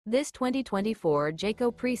This 2024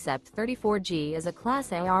 Jayco Precept 34G is a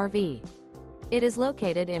Class A RV. It is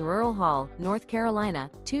located in Rural Hall, North Carolina,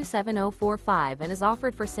 27045 and is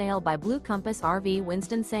offered for sale by Blue Compass RV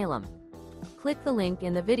Winston, Salem. Click the link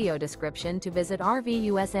in the video description to visit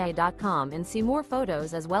RVUSA.com and see more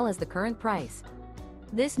photos as well as the current price.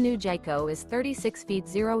 This new Jayco is 36 feet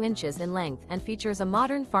 0 inches in length and features a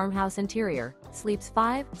modern farmhouse interior, sleeps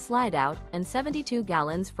 5, slide-out, and 72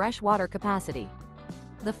 gallons fresh water capacity.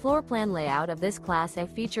 The floor plan layout of this Class A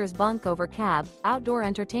features bunk over cab, outdoor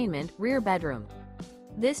entertainment, rear bedroom.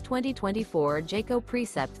 This 2024 Jayco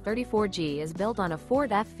Precept 34G is built on a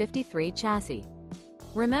Ford F53 chassis.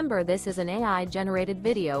 Remember, this is an AI-generated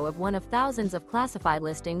video of one of thousands of classified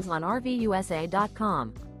listings on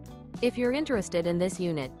RVUSA.com. If you're interested in this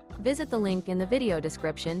unit, visit the link in the video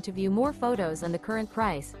description to view more photos and the current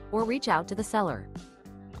price, or reach out to the seller.